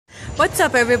What's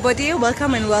up everybody,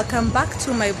 welcome and welcome back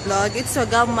to my blog. It's your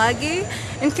girl Maggie.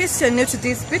 In case you're new to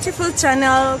this beautiful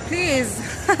channel, please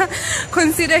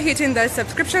consider hitting that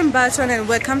subscription button and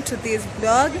welcome to this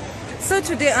blog. So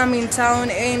today I'm in town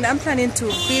and I'm planning to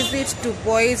visit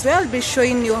Dubois, where I'll be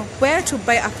showing you where to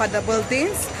buy affordable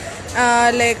things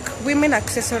like women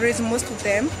accessories, most of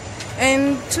them.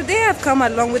 And today I've come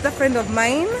along with a friend of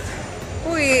mine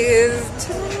who is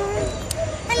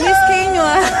Miss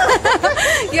Kenya.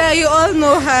 Yeah, you all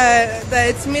know her.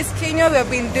 That's Miss Kenya. We have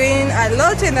been doing a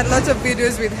lot of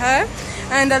videos with her,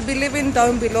 and I'll be leaving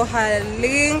down below her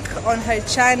link on her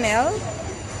channel.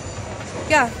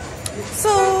 Yeah,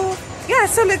 so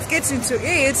let's get into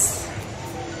it.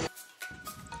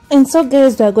 And so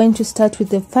guys, we are going to start with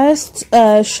the first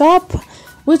shop,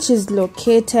 which is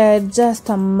located just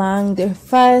among the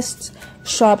first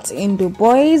shops in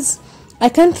Dubois. I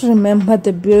can't remember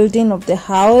the building of the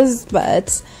house,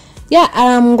 but yeah,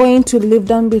 I'm going to leave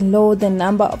down below the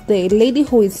number of the lady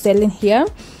who is selling here,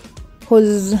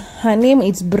 her name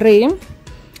is Bray.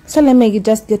 So let me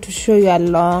just get to show you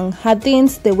along her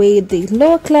things, the way they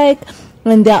look like,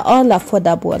 and they're all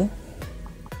affordable.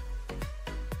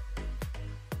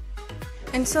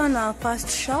 And so in our first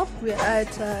shop, we're at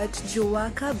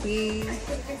Juwaka B,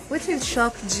 which is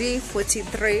shop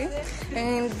G43,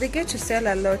 and they get to sell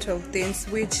a lot of things,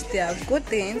 which they are good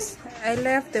things. I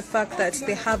love the fact that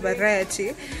they have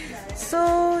variety.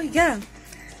 So yeah,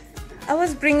 I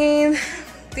was bringing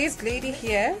this lady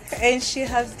here, and she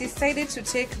has decided to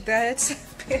take that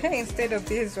instead of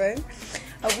this one,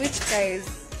 which guys,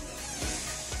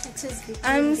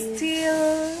 I'm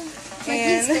still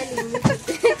and telling me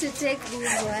to take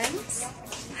these ones.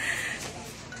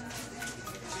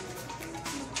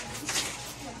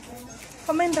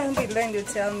 Comment down below and you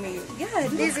tell me. Yeah,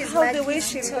 this is how the way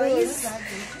she looks.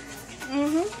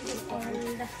 And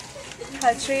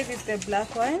her trade is the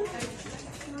black one.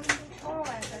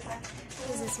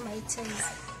 This is my choice.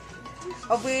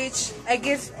 Of which I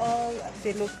guess all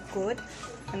they look good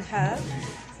on her,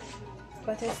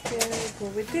 but I still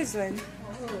go with this one.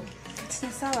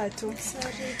 Sorry to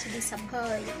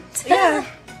disappoint. Yeah.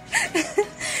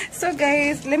 So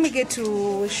guys, let me get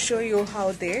to show you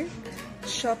how the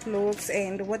shop looks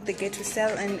and what they get to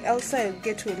sell, and also I'll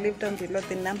get to leave down below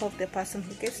the number of the person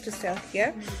who gets to sell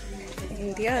here.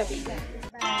 And yeah,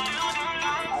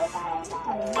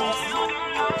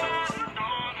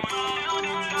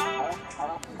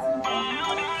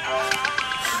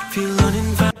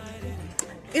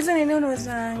 isn't anyone was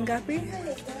ngapi?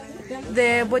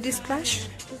 The body splash.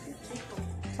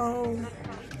 Oh.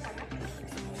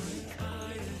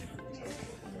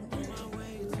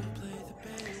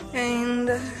 And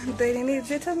the need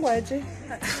vitangwaje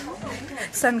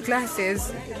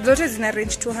sunglasses. Zote zina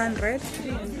range 200.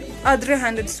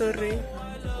 300, sorry.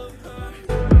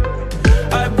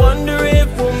 I wonder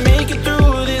if we'll make it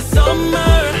through this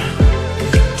summer.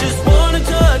 Just wanna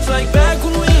touch like back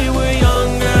when we were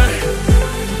younger.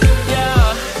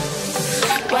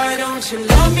 You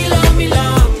love me, love me,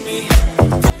 love me.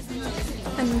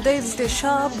 And there's the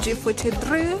shop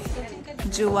G43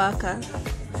 Juwaka.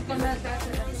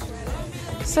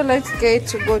 So let's get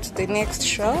to go to the next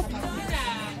shop.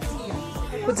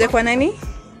 Kuja kwa nani?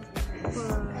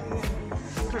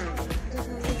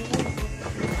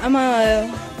 Ama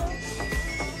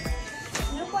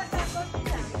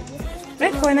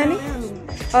kwa nani?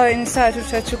 Oh, ni sawa,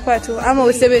 tutachukua tu. Ama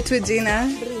useme tu jina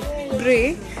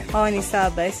Bri. Oh, ni sawa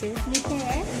basi.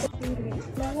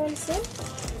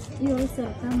 You also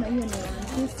kama hiyo ni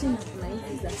 150 na kuna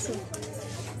hizi za so.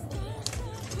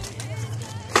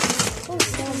 Oh,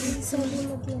 sorry.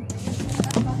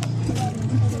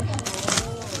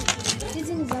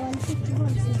 Hizi ni za 150.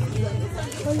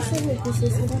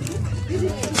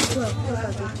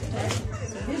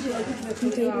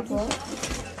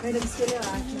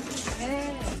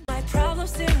 My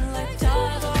problems seem like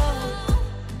double.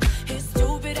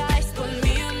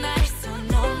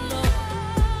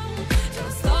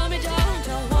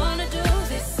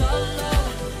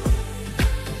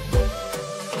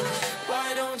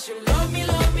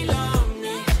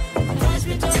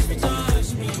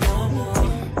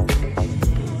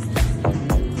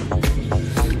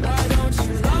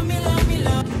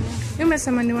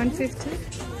 Umesema ni 150?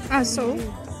 Ah, so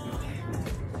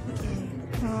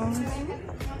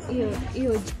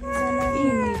hiyo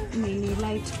ni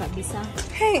light kabisa.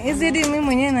 Hey, izidi mimi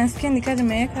mwenyewe nasikia nikaa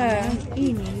nimeweka.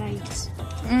 Hii ni light.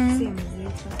 Same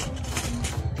yetu.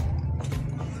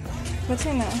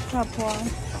 Wachana hapo.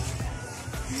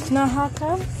 Na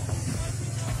haka.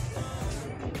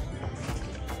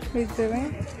 With the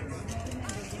way.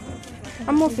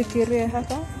 Ama ufikirie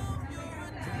haka.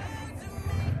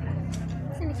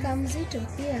 Kamzito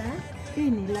pia. Hii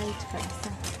ni light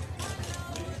kabisa.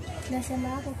 Nasema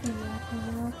hapo kuna hapo.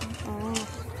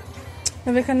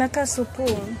 Naweka ka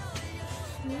supu.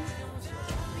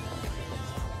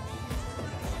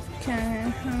 Okay.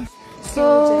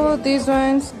 So these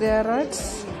ones, they are at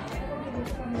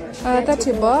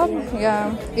 30 bob,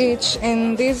 yeah, each,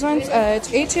 and these ones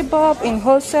at 80 bob in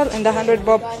wholesale and 100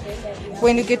 bob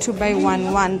when you get to buy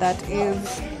one, that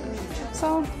is.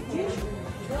 So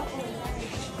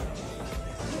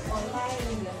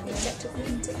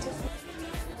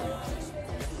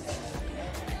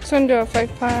ndio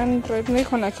 500.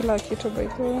 Niko na kila kitu by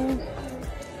the way.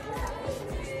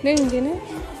 Nini nyingine?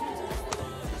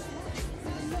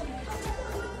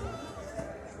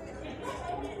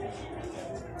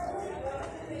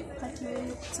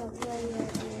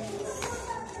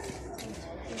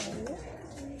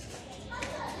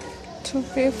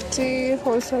 $250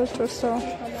 wholesale to so.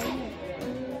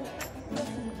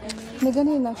 Ni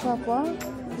gani inakaa poa?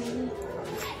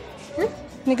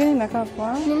 Ni gani inakaa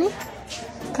poa? Nini?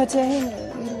 Kati ya hii ile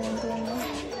nyingine.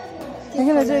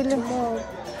 Nyingine ile.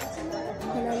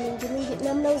 Kuna nyingine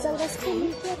na mnauzanga skini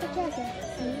pia peke yake.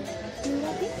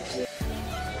 Ngapi?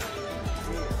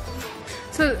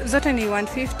 So zote ni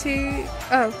 150,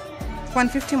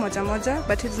 150 moja,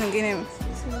 but hizi zingine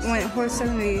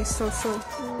wholesale ni so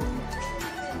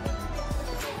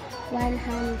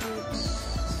 100.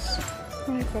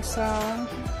 Niko sawa.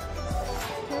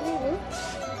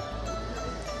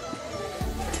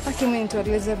 Mimi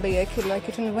nitueleze bei ya kila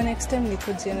kitu. Ni next time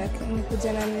nikuje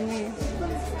na nini.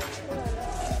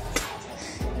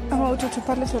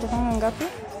 Pale tutoka ngapi?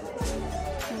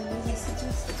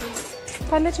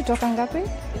 Pale tutoka ngapi?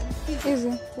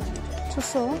 Hizi.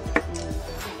 Tuso.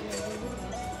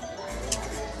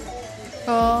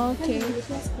 Okay.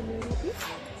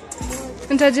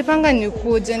 Nitajipanga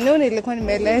nikuje. Leo nilikuwa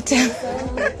nimeleta.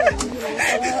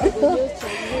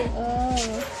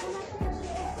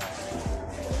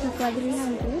 Kwa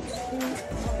 300.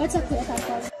 Wacha kuweka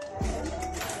kwa.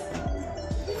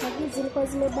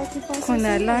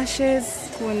 Kuna lashes,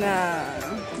 kuna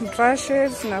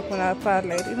brushes na kuna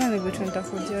palette. Hizo ni vitu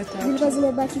nitakujia tatu. Zilikuwa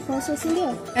zimebaki kwa so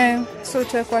ndio? So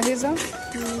tuwekwa hizo?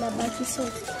 Na baki so.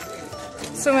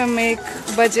 So we make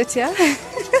budget ya?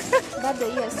 Bado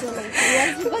hiyo sio like.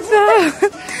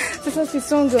 Sasa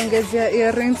sisi ungeongezea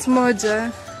earrings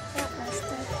moja.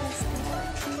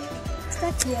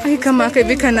 Hii kama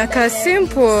kivika na ka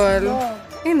simple.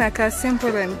 Inakaa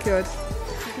simple and cute.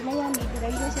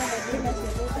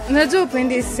 Najua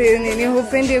upendi nini,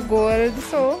 upendi gold,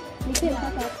 so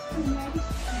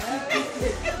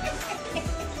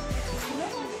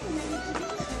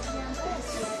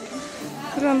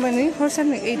Ramba ni wholesale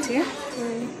ni 80.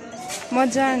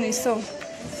 Moja ni so.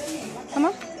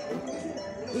 Ama?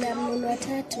 Na mnunua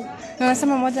 3. Na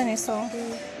nasema moja ni so.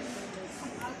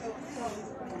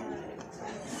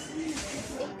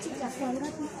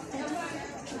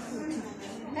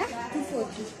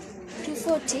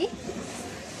 $240.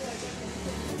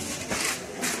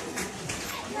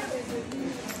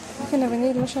 Kuna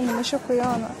venye nimesha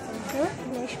kuiona.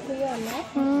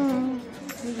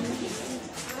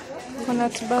 Kuna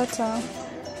tubata.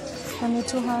 Ni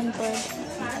 200.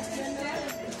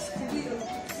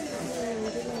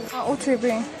 Utu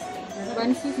ibi?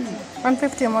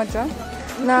 150 moja.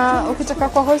 Na ukitaka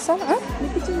kwa wholesale?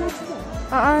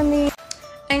 Ni.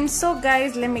 And so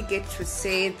guys, let me get to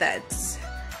say that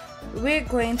we're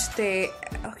going to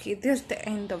this is the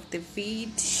end of the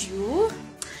video,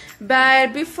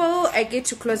 but before I get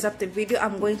to close up the video,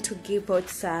 I'm going to give out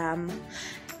some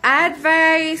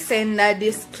advice and a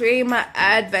disclaimer.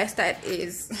 Advice that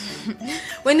is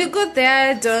when you go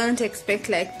there, don't expect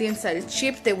like things are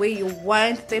cheap the way you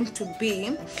want them to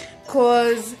be,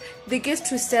 because they get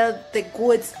to sell the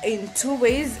goods in two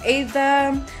ways,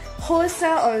 either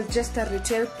wholesale or just a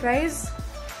retail price,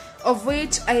 of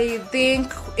which I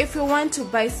think if you want to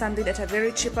buy something at a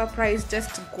very cheaper price,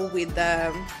 just go with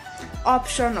the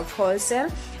option of wholesale,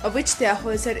 of which their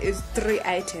wholesale is 3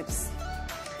 items.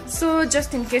 So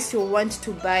just in case you want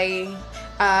to buy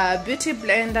a beauty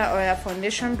blender or a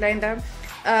foundation blender,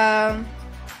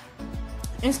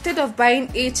 instead of buying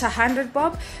each 100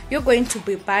 bob, you're going to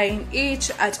be buying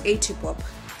each at 80 bob,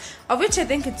 of which I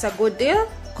think it's a good deal,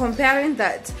 comparing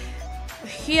that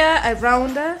here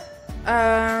around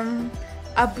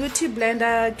a beauty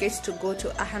blender gets to go to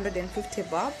 150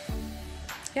 bob.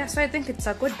 Yeah, so I think it's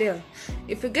a good deal.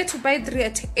 If you get to buy 3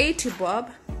 at 80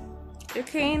 bob, you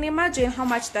can imagine how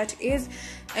much that is,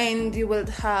 and you will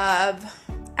have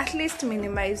at least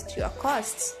minimized your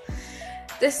costs.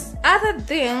 This other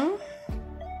thing,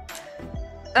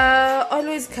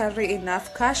 always carry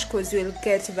enough cash, because you'll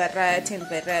get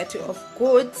variety of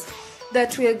goods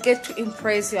that will get to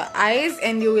impress your eyes,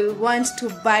 and you will want to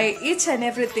buy each and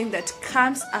everything that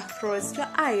comes across your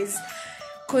eyes.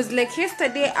 Because like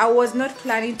yesterday, I was not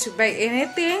planning to buy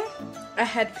anything. I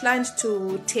had planned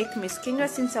to take Miss Kinga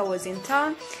since I was in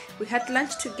town. We had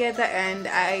lunch together and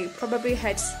I probably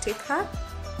had to take her.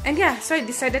 And yeah, so I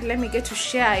decided, let me get to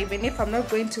share. Even if I'm not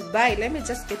going to buy, let me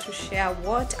just get to share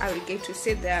what I will get to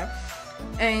see there.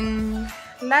 And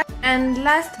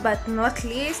last but not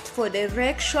least, for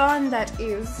direction, that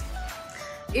is,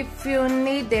 if you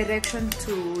need direction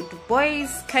to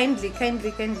Dubois, kindly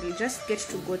just get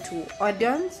to go to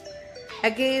Audience. I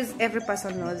guess every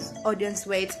person knows Audience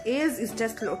where it is. It's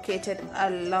just located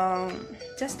along,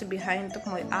 just behind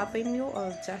Moi Avenue,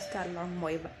 or just along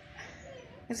Moi.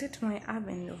 Is it Moi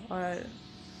Avenue or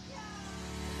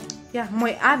yeah,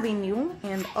 Moi Avenue?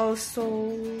 And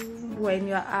also when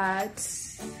you're at,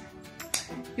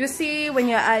 you see, when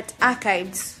you're at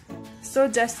Archives, so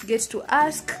just get to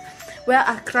ask where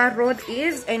Accra Road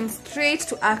is, and straight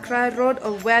to Accra Road,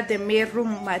 or where the Meru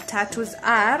Matatus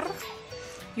are,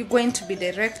 you're going to be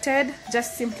directed.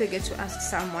 Just simply get to ask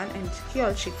someone and he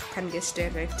or she can just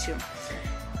direct you.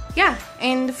 Yeah,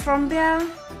 and from there,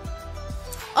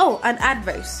 oh, an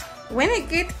advice, when you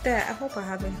get there, I hope I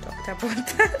haven't talked about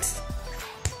that.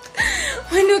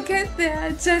 When you get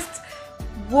there, just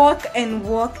walk in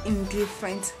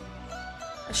different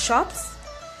shops.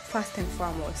 First and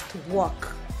foremost,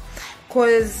 walk,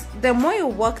 because the more you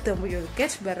walk, the more you'll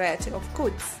get variety of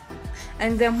goods,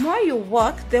 and the more you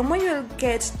walk, the more you'll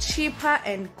get cheaper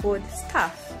and good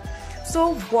stuff.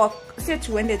 So walk. Say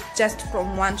you went just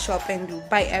from one shop and you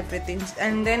buy everything,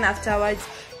 and then afterwards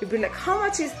you'll be like, how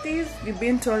much is this? You've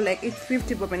been told like it's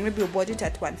 50 bob, and maybe you bought it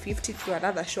at 150 to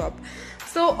another shop.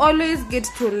 So always get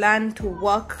to learn to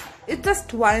walk. It's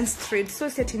just one street, so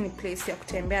set in a place ya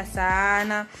kutembea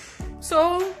sana.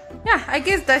 So yeah, I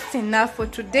guess that's enough for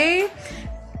today,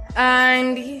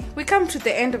 and we come to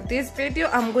the end of this video.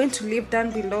 I'm going to leave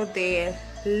down below the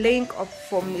link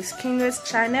for Miss Kinga's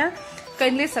channel.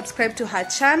 Kindly subscribe to her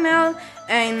channel,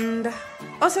 and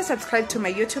also subscribe to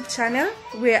my YouTube channel.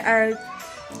 We are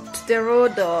to the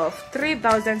road of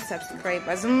 3,000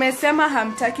 subscribers. Mmesema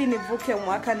hamtaki nivuke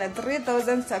mwaka na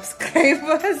 3,000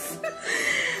 subscribers.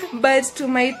 But to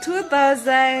my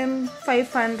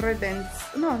 2,500 and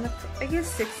I guess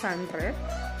 600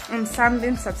 and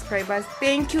something subscribers,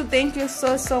 thank you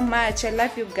so much. I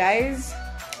love you guys.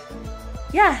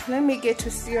 Yeah, let me get to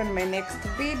see you on my next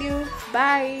video.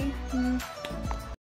 Bye.